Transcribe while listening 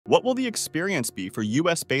What will the experience be for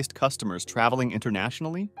US-based customers traveling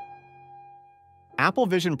internationally? Apple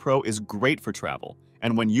Vision Pro is great for travel,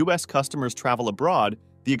 and when US customers travel abroad,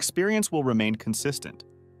 the experience will remain consistent.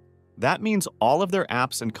 That means all of their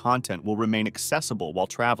apps and content will remain accessible while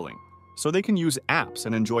traveling, so they can use apps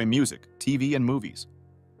and enjoy music, TV, and movies.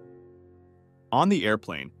 On the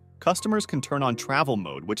airplane, customers can turn on travel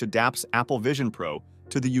mode, which adapts Apple Vision Pro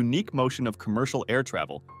to the unique motion of commercial air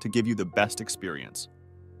travel to give you the best experience.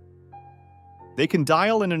 They can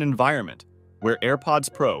dial in an environment, wear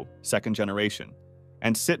AirPods Pro, second generation,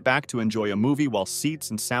 and sit back to enjoy a movie while seats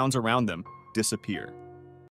and sounds around them disappear.